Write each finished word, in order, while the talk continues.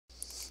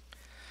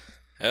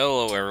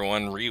Hello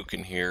everyone,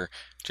 Ryukin here.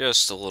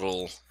 Just a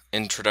little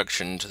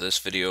introduction to this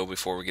video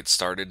before we get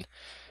started.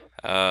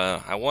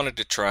 I wanted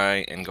to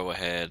try and go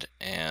ahead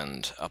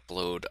and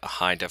upload a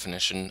high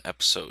definition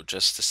episode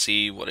just to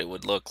see what it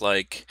would look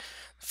like,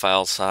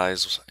 file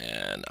size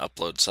and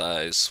upload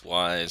size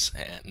wise,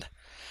 and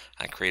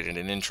I created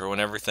an intro and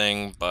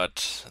everything,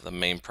 but the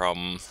main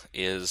problem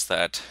is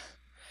that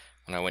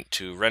when I went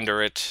to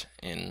render it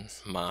in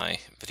my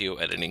video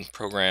editing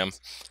program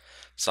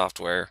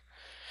software,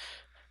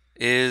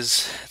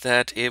 is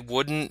that it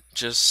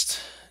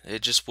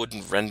just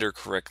wouldn't render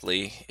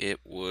correctly. It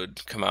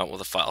would come out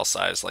with a file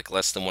size like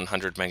less than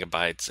 100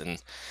 megabytes,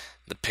 and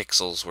the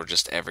pixels were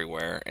just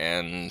everywhere.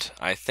 And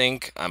I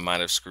think I might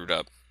have screwed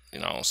up,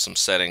 some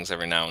settings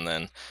every now and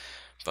then.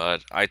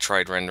 But I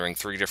tried rendering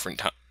 3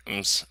 different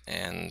times,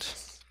 and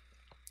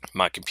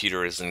my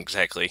computer isn't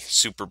exactly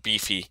super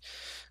beefy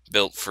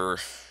built for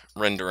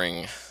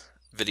rendering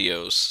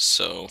videos,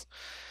 so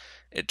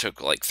it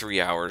took like 3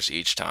 hours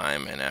each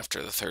time, and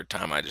after the 3rd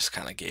time I just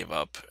kind of gave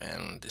up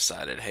and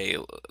decided, hey,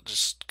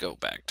 just go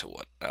back to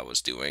what I was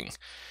doing.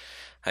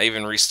 I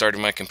even restarted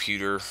my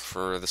computer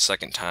for the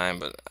 2nd time,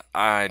 but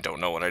I don't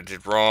know what I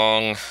did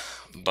wrong.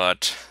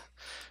 But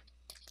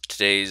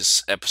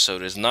today's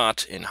episode is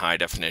not in high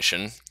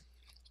definition,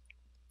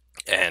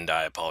 and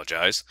I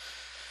apologize.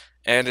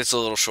 And it's a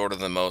little shorter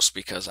than most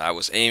because I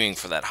was aiming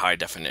for that high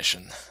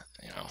definition,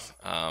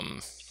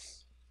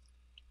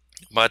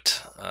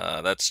 But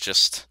that's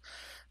just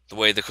the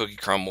way the cookie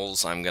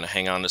crumbles. I'm going to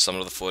hang on to some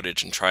of the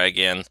footage and try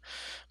again.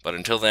 But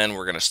until then,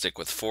 we're going to stick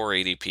with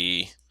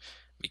 480p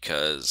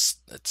because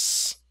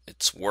it's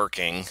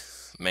working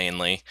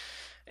mainly,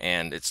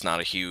 and it's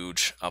not a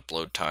huge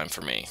upload time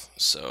for me.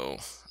 So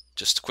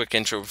just a quick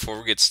intro before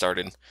we get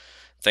started.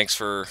 Thanks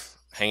for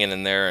hanging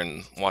in there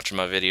and watching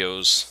my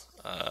videos.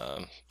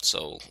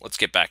 So let's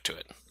get back to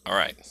it. All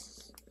right.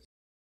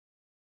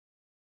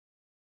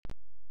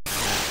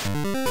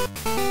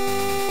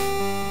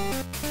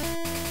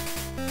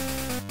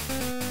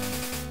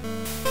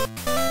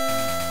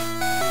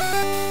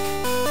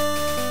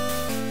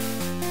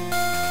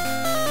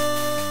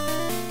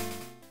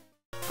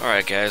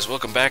 Alright guys,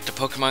 welcome back to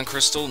Pokemon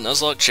Crystal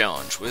Nuzlocke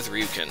Challenge with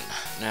Ryukin.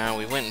 Now,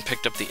 we went and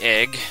picked up the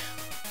egg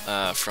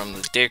from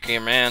the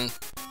daycare man,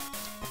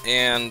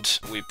 and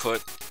we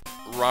put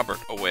Robert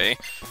away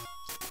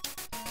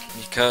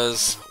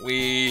because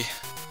we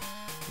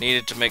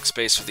needed to make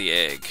space for the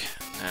egg.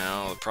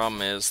 Now, the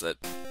problem is that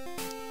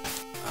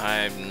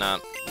I'm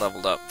not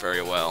leveled up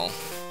very well,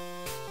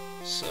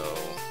 so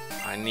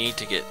I need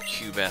to get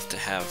Q-beth to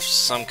have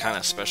some kind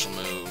of special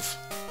move,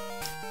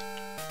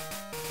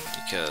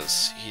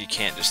 because he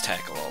can't just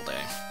tackle all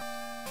day.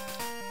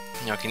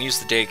 Now, I can use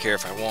the daycare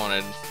if I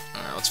wanted.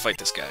 Alright, let's fight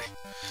this guy.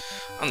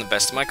 I'm the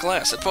best in my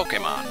class at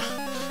Pokemon.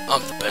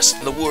 I'm the best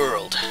in the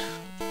world.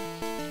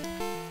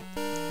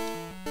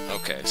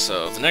 Okay,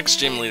 so the next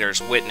gym leader is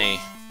Whitney,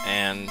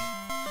 and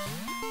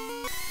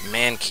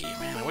Mankey.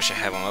 Man, I wish I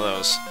had one of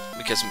those,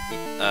 because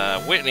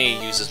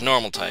Whitney uses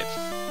normal type,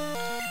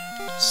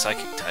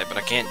 psychic type, but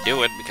I can't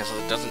do it because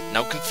it doesn't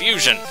know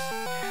confusion.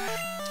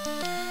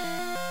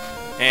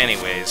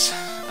 Anyways,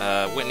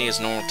 Whitney is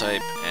normal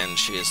type, and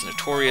she is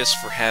notorious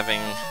for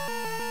having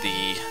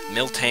the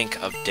Miltank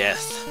of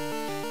Death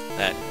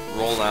that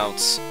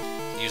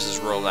uses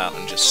rollout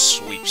and just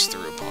sweeps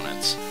through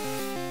opponents.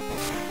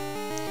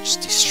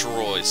 Just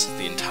destroys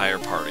the entire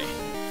party.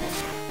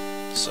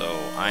 So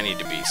I need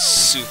to be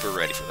super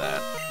ready for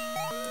that.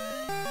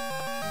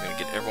 I'm gonna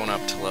get everyone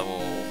up to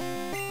level,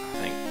 I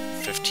think,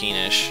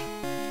 15-ish.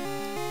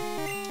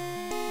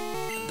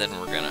 And then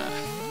we're gonna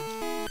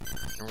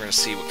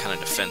see what kind of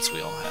defense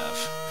we all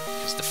have,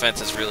 because defense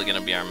is really going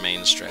to be our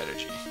main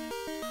strategy.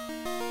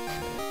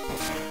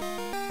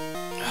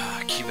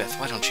 Q-beth,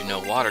 why don't you know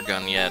Water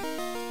Gun yet?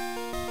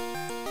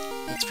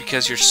 It's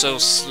because you're so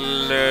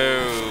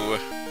slow.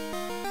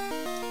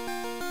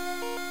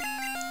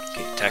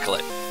 Okay, tackle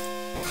it.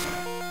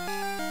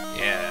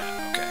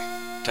 Yeah,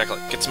 okay. Tackle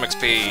it. Get some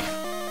XP.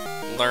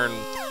 Learn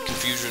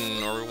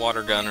Confusion or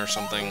Water Gun or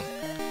something.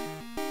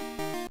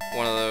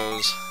 One of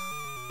those.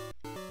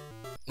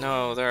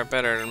 No, they're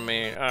better than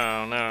me.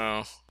 Oh,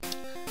 no.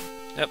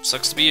 Yep,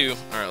 sucks to be you.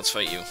 Alright, let's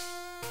fight you.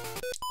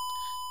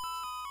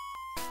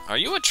 Are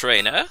you a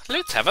trainer?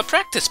 Let's have a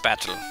practice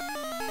battle.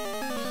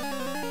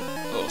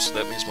 Oh, so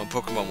that means my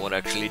Pokemon won't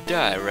actually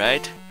die,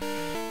 right?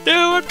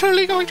 No, I'm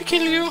totally going to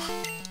kill you.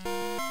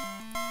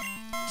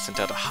 Sent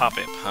out a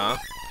Hoppip, huh?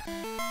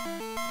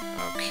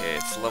 Okay,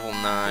 it's level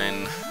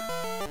 9.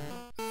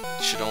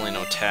 It should only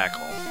know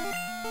Tackle.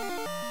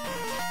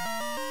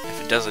 If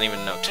it doesn't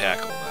even know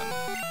Tackle, then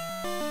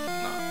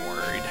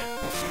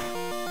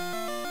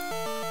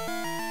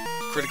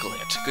critical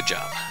hit. Good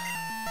job.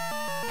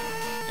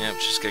 Yep,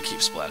 she's gonna keep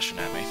splashing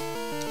at me.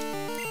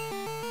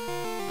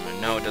 I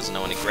know it doesn't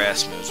know any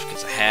grass moves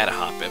because I had a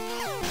Hoppip.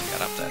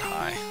 Got up that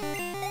high.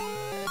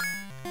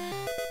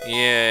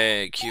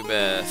 Yay,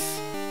 Q-beth.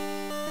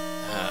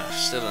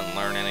 Still didn't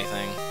learn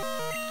anything.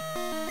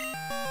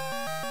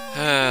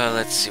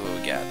 Let's see what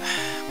we got.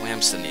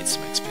 Whamston needs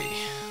some XP.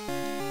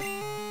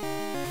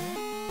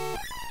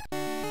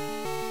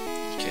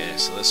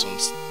 so this one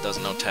does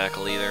no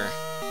tackle either.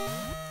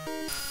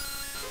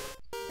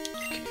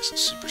 Okay, so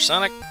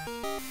Supersonic.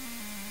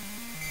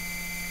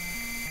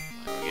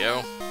 There we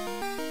go.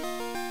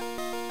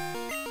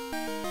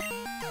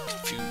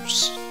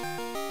 Confuse.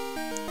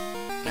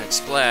 It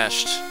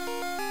splashed.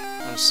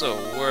 I'm so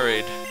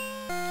worried.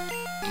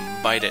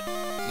 Bite it.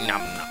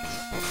 Nom nom.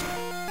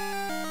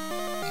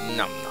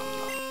 Nom nom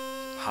nom.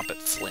 Hoppet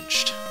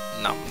flinched.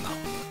 Nom nom.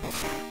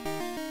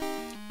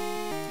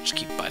 Just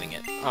keep biting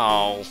it.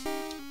 Oh.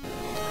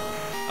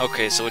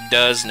 Okay, so it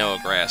does know a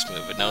grass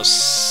move. It knows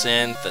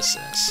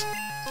Synthesis.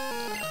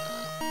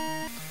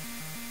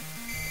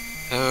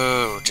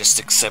 Oh, just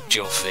accept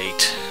your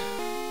fate.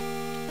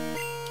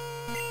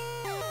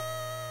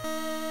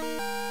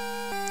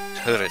 It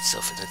hurt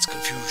itself in its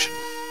confusion.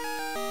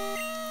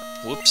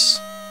 Whoops.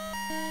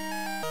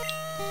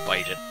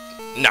 Bite it.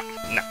 No,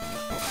 no.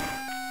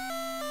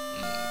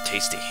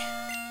 Tasty.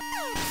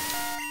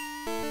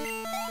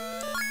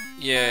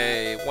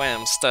 Yay,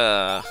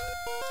 Whamster.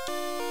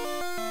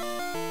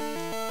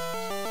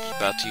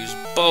 About to use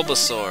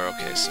Bulbasaur.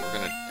 Okay, so we're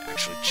gonna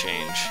actually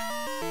change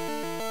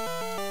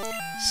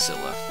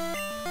Scylla.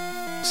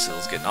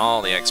 Scylla's getting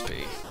all the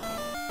XP.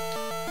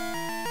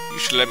 You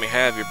should let me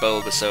have your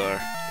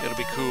Bulbasaur. It'll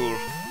be cool.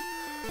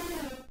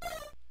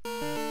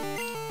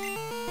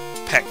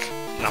 Peck.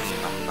 Nom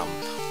nom nom.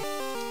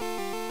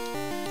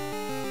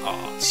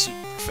 Oh,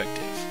 super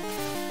effective.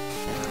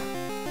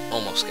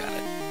 Almost got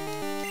it.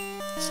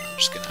 So I'm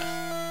just gonna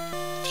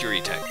Fury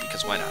attack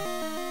because why not?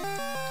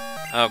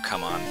 Oh,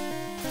 come on.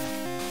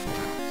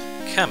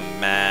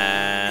 Come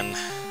on.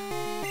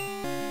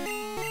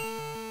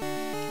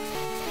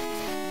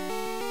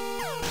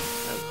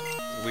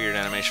 Weird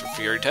animation for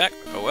Fury attack.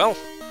 Oh well.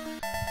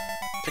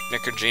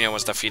 Picnicker Gina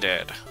was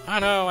defeated. Oh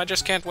no, I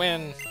just can't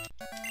win.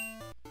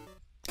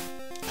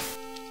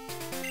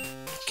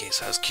 Okay,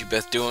 so how's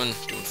Q-beth doing?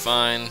 Doing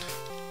fine.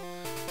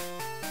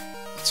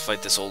 Let's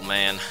fight this old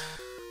man.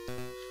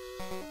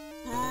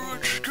 Oh, I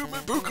just got my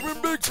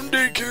Pokemon back from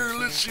daycare.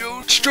 Let's see how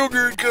much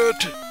stronger it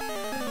got.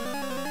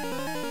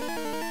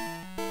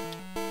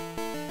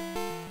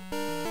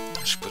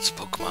 I should put some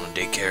Pokemon in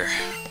daycare.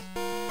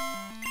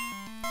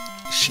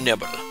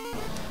 Schnubble.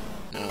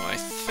 No, I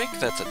think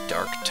that's a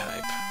dark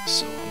type,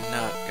 so I'm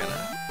not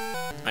gonna...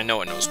 I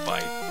know it knows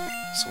Bite,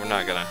 so we're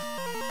not gonna...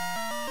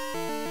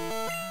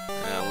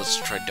 let's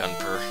try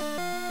Dunper.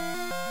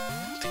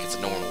 I think it's a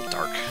normal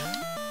dark.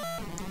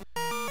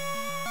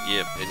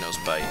 Yep, it knows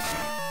Bite.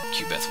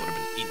 Q-beth would have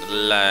been eaten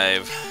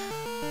alive.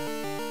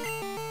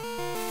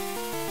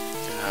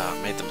 I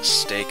made the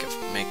mistake of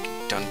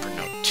making Dunper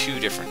know 2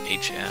 different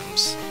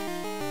HMs.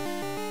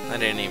 I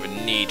didn't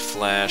even need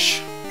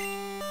Flash.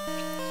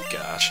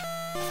 Gosh.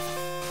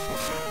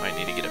 Might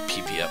need to get a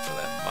PP up for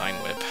that Vine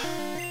Whip.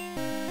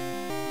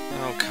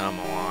 Oh, come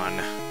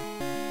on.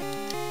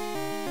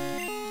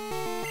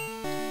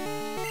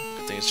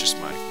 Good thing it's just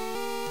my...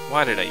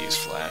 Why did I use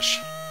Flash?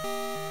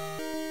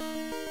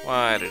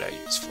 Why did I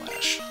use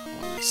Flash? I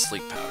wanted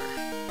Sleep Powder.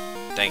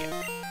 Dang it.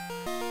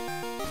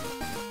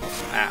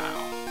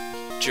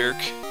 Ow. Jerk.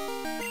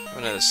 Have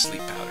another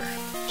Sleep Powder.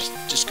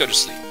 Just go to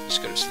sleep.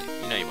 Just go to sleep.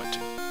 You know you want to.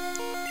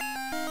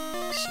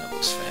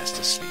 Snuggles fast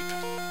asleep.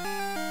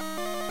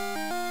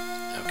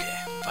 Okay,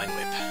 Vine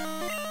Whip.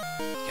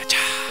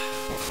 Yacha!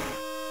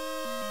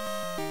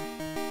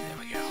 There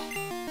we go.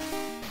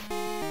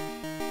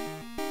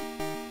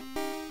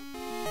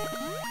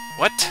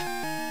 What?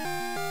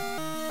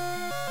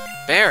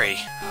 Barry!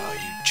 Oh,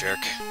 you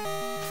jerk.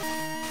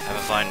 Have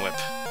a Vine Whip.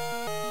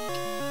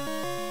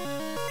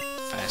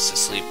 Fast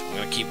asleep. I'm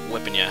gonna keep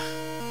whipping ya.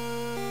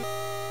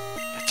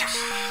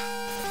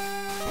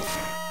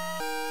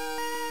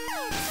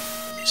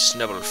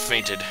 Snubble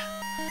fainted.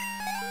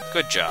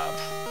 Good job.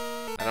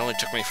 That only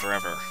took me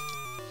forever.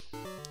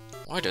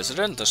 Why does it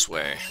end this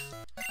way?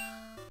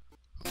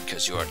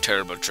 Because you are a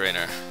terrible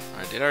trainer.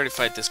 Did I already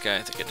fight this guy?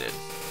 I think I did.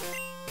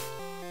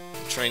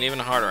 I'll train even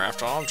harder.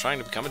 After all, I'm trying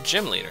to become a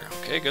gym leader.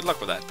 Okay, good luck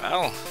with that,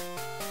 pal.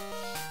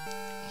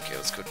 Okay,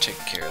 let's go take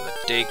care of the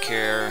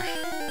daycare.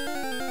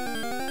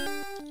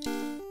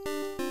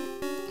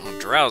 Oh,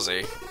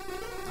 Drowsy.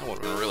 That would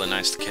have been really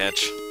nice to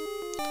catch.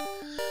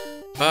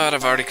 But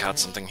I've already caught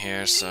something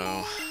here,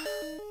 so...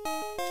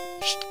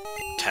 just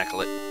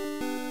tackle it.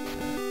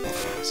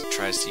 As it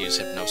tries to use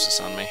Hypnosis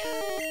on me.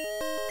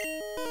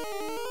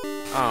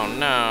 Oh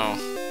no!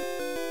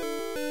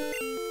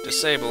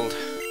 Disabled.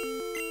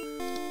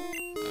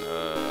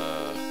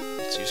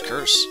 Let's use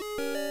Curse.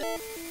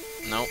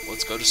 Nope,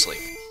 let's go to sleep.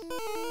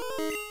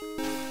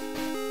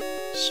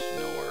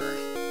 Snore.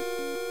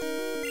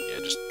 Yeah,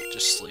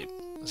 just sleep.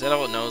 Is that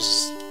all it knows?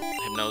 Is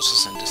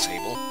Hypnosis and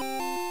Disable?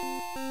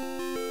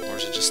 Or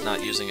is it just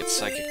not using its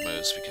psychic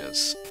moves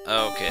because...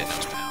 Oh, okay, it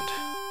knows Pound.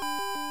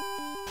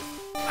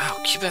 Wow,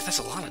 Q-beth has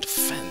a lot of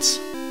defense.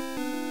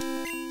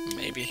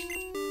 Maybe.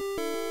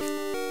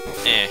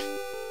 Eh.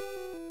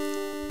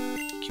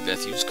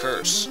 Q-beth use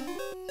Curse.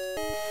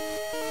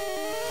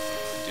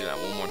 Do that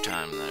one more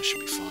time and that should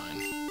be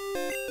fine.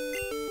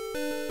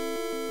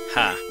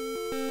 Ha!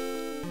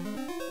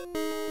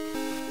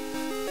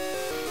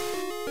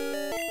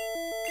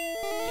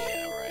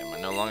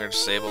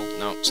 disabled?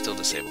 No, still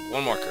disabled.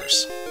 One more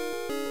curse.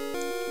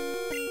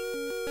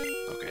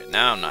 Okay,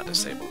 now I'm not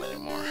disabled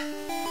anymore.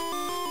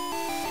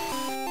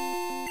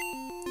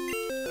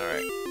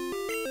 Alright.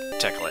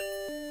 Tackle it.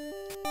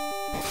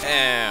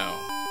 Ow.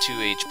 2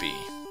 HP.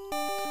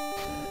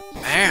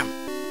 Bam!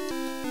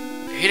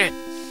 Eat it!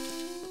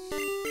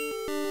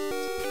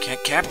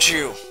 Can't capture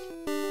you!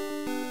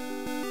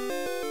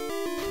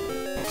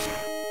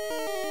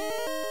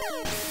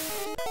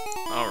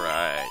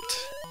 Alright.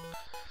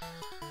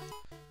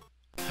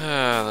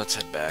 Let's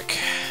head back.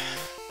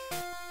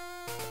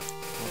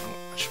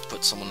 I should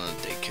put someone in the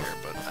daycare,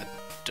 but I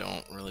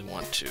don't really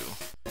want to.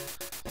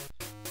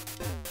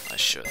 I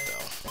should,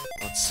 though.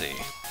 Let's see.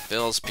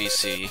 Bill's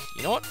PC.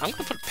 You know what? I'm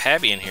gonna put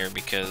Pabby in here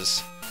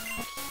because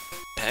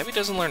Pabby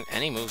doesn't learn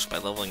any moves by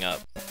leveling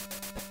up.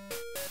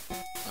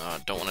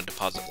 Don't want to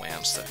deposit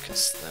Wham stuff,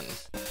 because then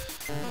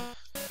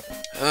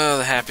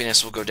the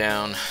happiness will go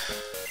down.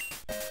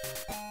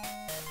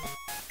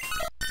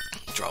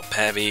 Draw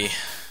Pabby.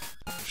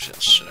 What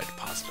else should I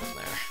deposit in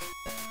there?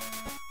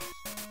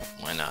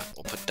 Why not?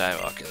 We'll put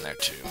Divok in there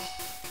too.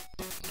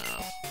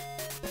 No.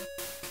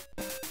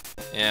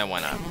 Yeah,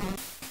 why not?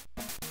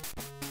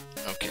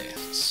 Okay,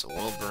 so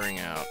we'll bring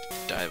out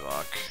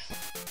Divok.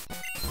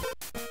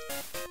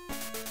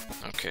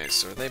 Okay,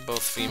 so are they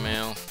both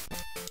female?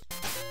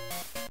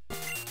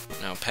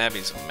 No,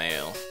 Pabby's a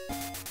male.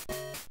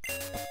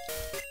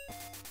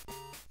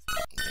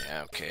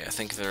 Yeah, okay, I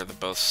think they're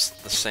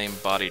both the same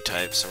body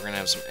type, so we're gonna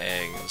have some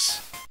eggs.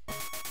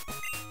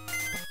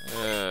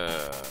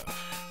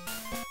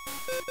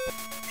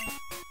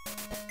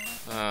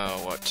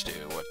 Oh, what to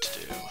do, what to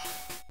do.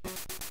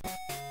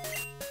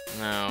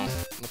 No,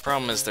 the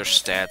problem is their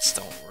stats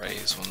don't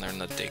raise when they're in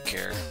the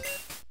daycare.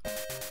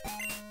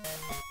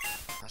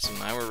 So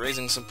now we're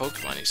raising some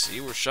Pokemon, you see?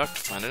 We're shocked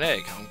to find an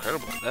egg. How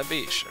incredible could that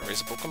be? Should I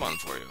raise a Pokemon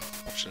for you?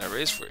 What should I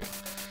raise for you?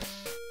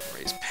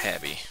 Raise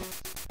Pabby.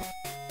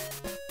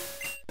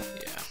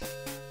 Yeah.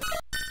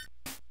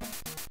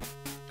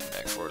 Come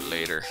back for it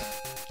later.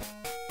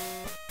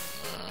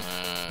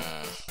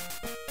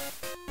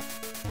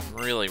 I'm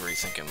really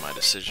rethinking my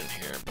decision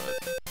here, but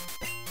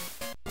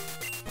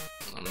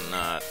I'm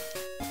not.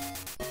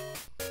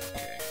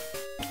 Okay.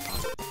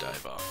 Deposit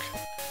Divok.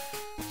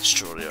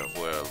 Destroyer of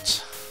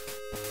worlds.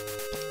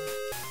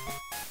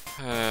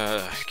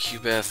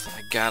 Q-beth,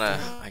 I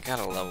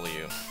gotta level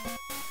you.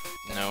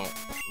 No,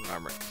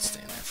 Robert can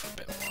stay in there for a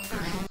bit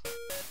longer.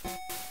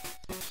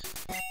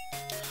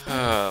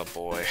 Oh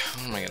boy,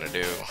 what am I gonna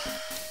do?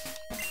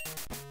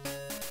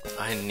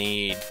 I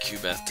need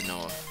Q-beth to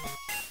know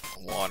a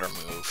water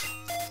move.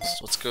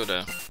 So let's go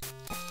to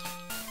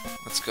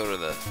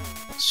the.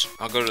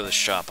 I'll go to the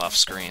shop off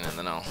screen and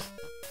then I'll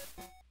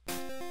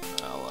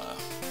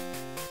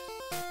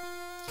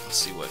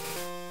see what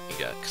you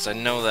got, because I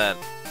know that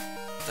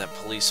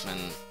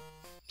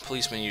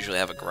policemen usually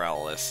have a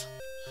Growlithe,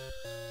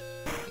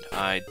 and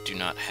I do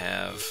not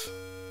have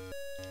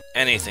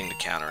anything to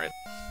counter it.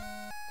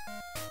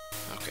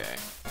 Okay,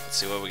 let's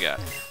see what we got.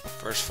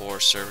 First floor,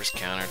 service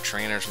counter,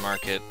 trainer's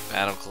market,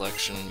 battle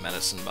collection,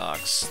 medicine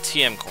box,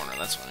 TM corner,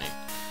 that's what I need.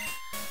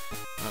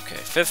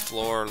 Okay, 5th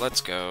floor, let's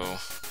go.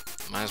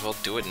 Might as well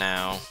do it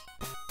now.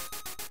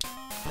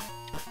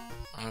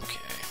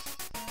 Okay.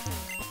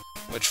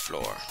 Which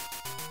floor?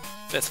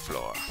 5th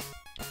floor.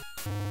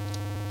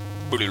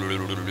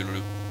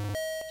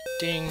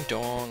 Ding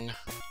dong.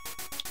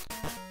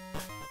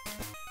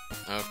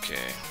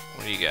 Okay,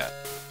 what do you got?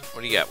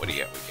 What do you got? What do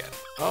you got? What do you got?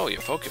 Oh,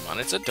 your Pokemon,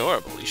 it's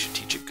adorable. You should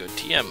teach it good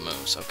TM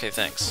moves. Okay,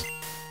 thanks.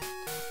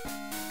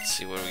 Let's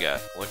see what we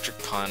got. Electric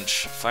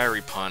Punch,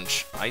 Fiery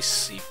Punch,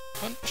 Icy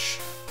Punch?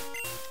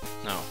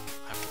 No,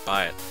 I have to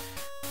buy it.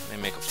 They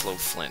make a flow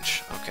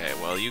flinch. Okay,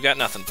 well, you got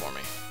nothing for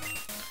me.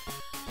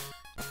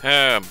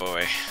 Oh,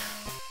 boy.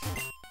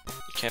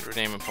 You can't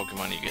rename a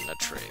Pokemon you get in a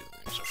trade.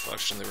 It's a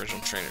reflection of the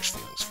original trainer's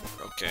feelings for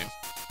it. Okay.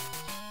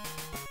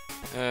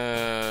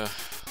 There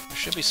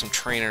should be some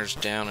trainers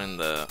down in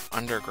the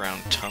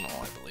underground tunnel,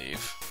 I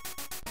believe.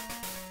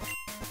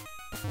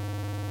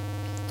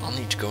 I'll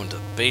need to go into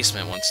the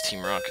basement once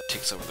Team Rocket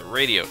takes over the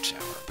radio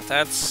tower, but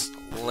that's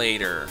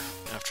later,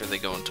 after they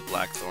go into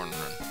Blackthorn,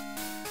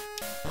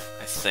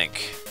 I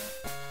think.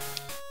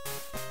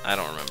 I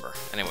don't remember.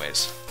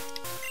 Anyways,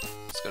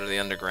 let's go to the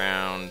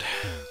underground.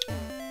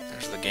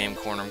 There's the game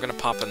corner. I'm gonna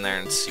pop in there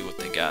and see what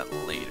they got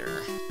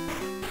later.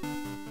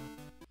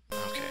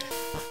 Okay.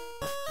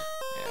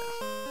 Yeah.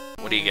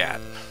 What do you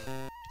got?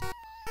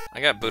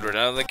 I got booted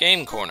out of the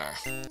game corner.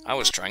 I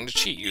was trying to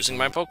cheat using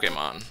my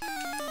Pokemon.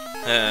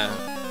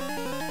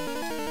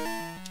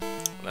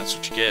 That's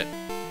what you get.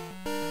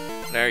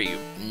 There you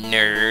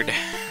nerd.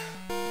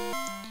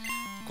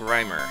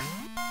 Grimer.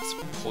 It's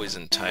a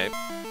poison type.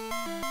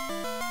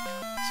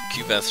 So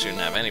Q-beth shouldn't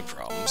have any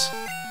problems.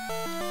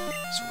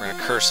 So we're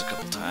gonna curse a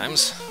couple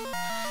times.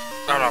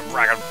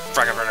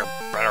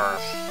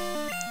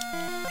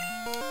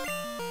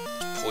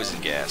 Poison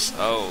gas.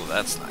 Oh,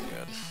 that's not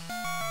good.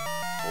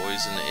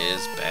 Poison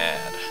is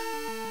bad.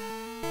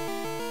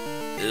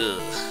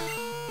 Ugh.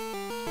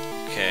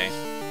 Okay.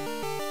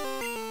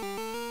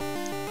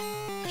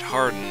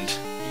 hardened.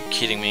 Are you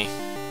kidding me?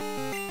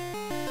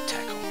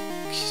 Tackle.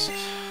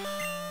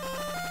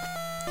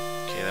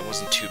 Okay, that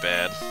wasn't too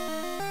bad.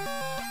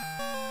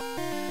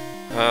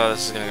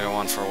 This is gonna go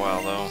on for a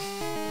while, though.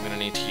 I'm gonna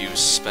need to use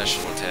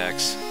special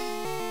attacks.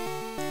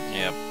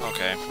 Yep,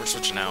 okay, we're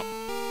switching out.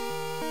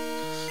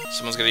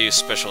 Someone's gonna use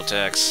special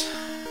attacks.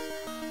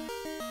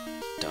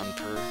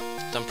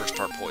 Dumper's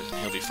part poison,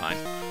 he'll be fine.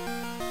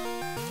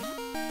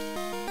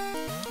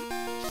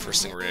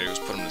 First thing we're gonna do is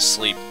put him to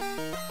sleep.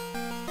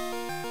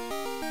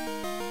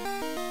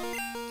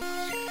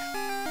 Okay.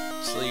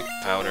 Sleep,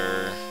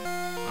 powder.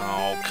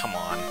 Oh, come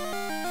on.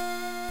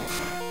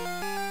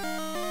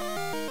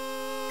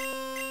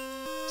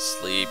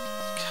 Sleep.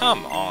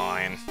 Come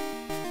on.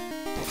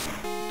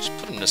 Just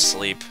put him to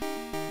sleep.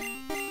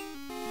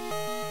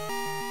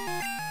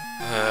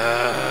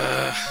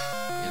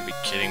 You're gonna be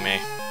kidding me.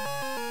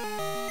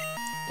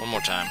 One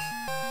more time.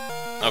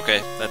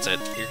 Okay, that's it.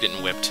 You're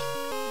getting whipped.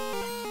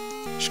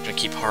 Just gonna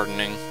keep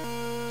hardening.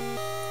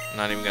 I'm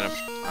not even gonna...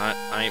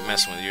 I ain't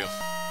messing with you.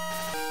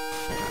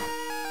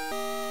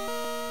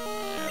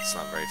 Yeah, it's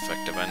not very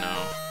effective, I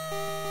know.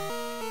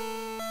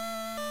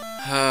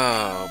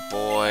 Oh,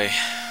 boy.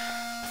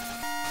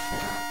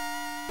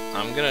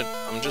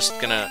 I'm just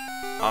gonna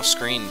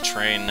off-screen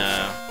train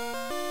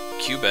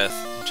Q-beth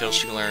until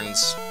she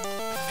learns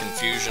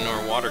Confusion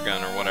or Water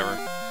Gun or whatever.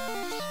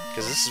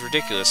 Because this is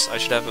ridiculous. I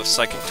should have a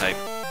Psychic type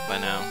by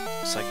now.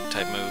 Psychic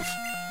type move.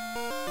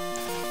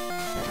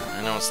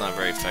 I know it's not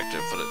very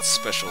effective, but it's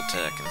special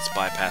attack and it's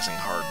bypassing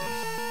Harden.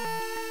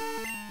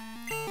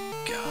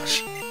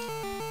 Gosh.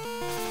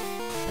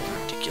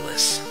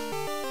 Ridiculous.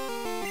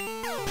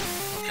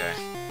 Okay.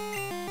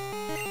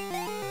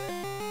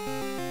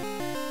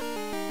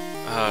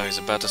 Oh, he's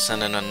about to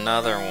send in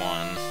another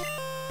one.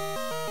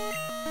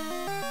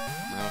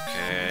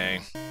 Okay.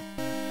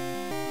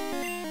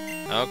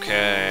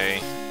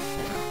 Okay.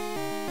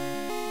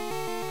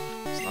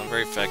 It's not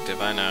very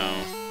effective, I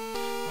know.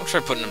 I'll try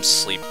putting him to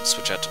sleep and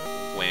switch out to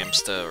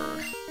Whamsta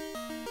or...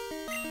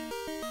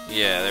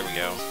 Yeah, there we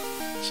go.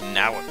 So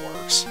now it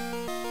works.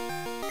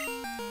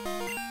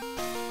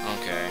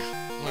 Okay.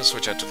 I'm gonna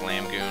switch out to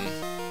Lamgoon,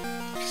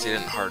 because he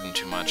didn't harden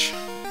too much.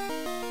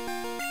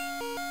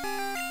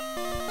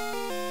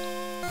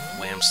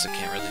 Whamsta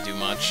can't really do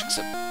much,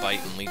 except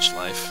bite and leech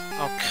life.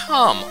 Oh,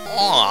 come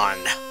on!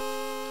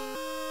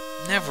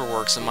 Never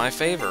works in my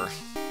favor.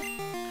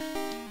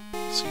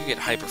 So you get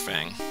Hyper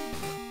Fang.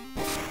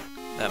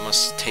 That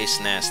must taste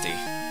nasty.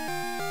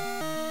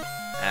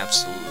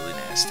 Absolutely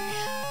nasty.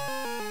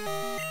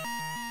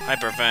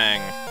 Hyper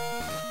Fang!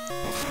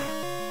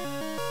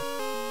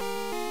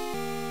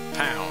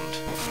 Pound.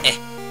 Eh.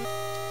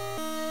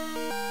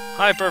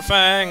 Hyper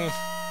Fang!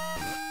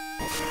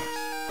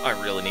 I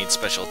really need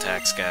special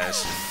attacks,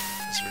 guys.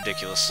 It's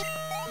ridiculous.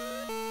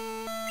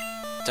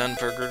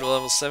 Dunper grew to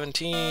level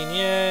 17,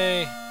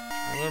 yay!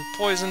 I'm gonna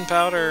poison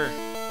powder!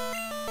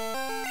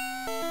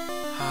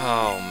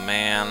 Oh,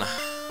 man.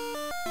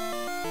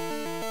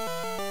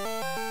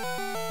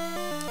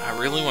 I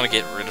really want to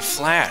get rid of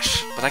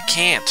Flash, but I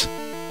can't.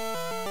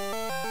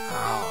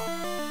 Oh.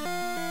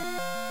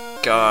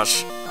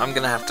 Gosh, I'm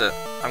gonna have to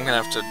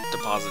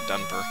deposit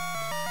Dunper.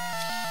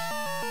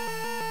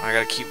 I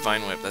gotta keep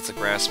Vine Whip, that's a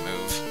grass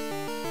move.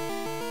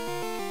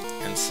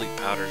 And Sleep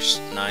Powder's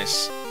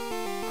nice.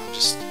 I'm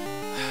just...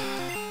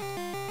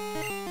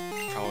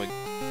 probably...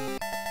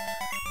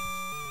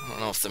 I don't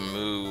know if the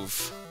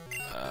move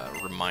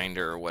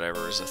reminder or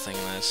whatever is a thing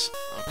in this.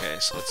 Okay,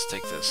 so let's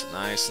take this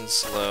nice and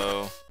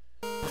slow.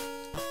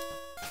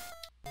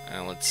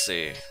 And let's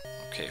see.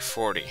 Okay,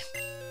 40.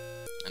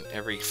 And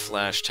every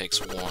flash takes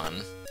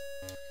 1.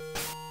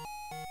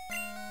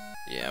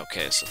 Yeah,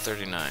 okay, so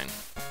 39.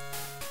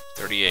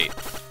 38,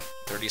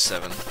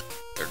 37,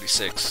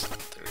 36,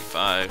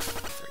 35,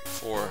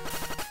 34,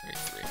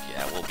 33.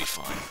 Yeah, we'll be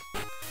fine.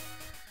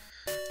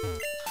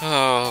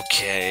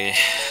 Okay.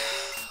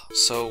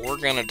 So we're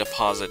gonna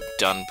deposit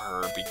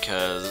Dunper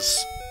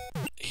because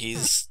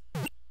he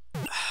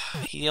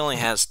only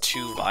has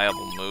 2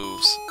 viable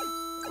moves,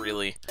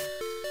 really.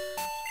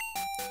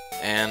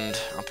 And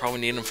I'll probably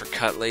need him for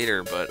cut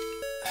later, but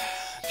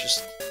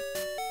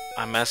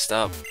I messed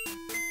up.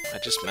 I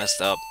just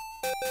messed up.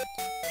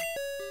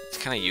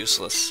 Kind of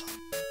useless.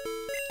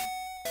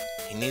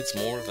 He needs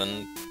more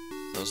than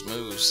those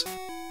moves.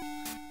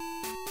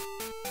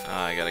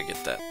 I gotta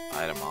get that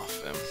item off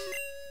of him.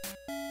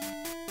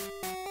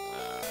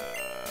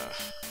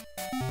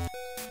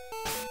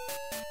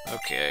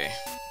 Okay.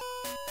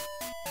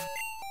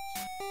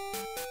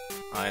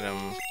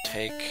 Item,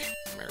 take,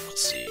 Miracle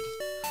Seed.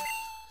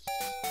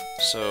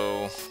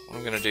 So, what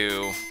I'm gonna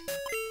do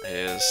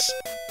is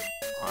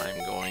I'm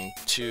going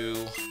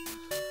to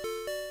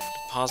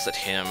deposit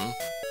him.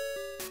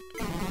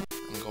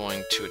 I'm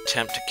going to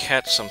attempt to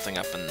catch something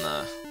up in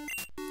the...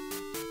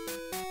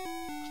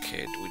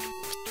 Okay, do we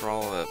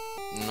withdraw the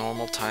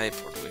normal type,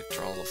 or do we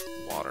withdraw the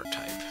water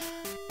type?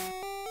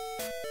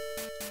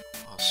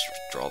 I'll just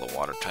withdraw the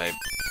water type.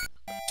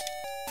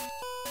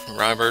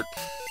 Robert.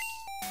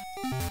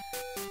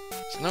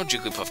 So no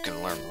Jigglypuff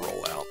can learn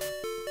Rollout.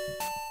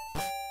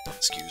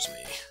 Excuse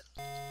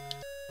me.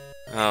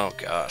 Oh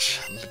gosh,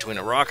 I'm between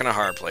a rock and a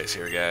hard place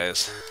here,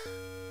 guys.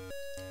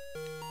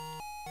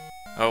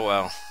 Oh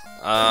well.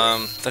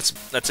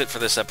 That's it for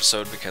this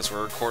episode because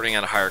we're recording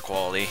at a higher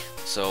quality,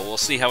 so we'll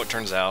see how it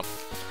turns out.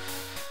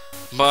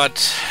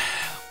 But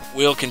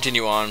we'll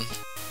continue on.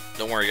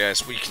 Don't worry,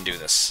 guys. We can do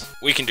this.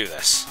 We can do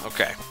this.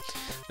 Okay.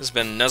 This has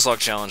been Nuzlocke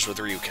Challenge with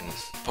Ryukin,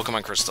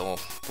 Pokemon Crystal,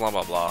 blah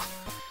blah blah.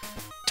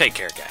 Take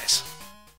care, guys.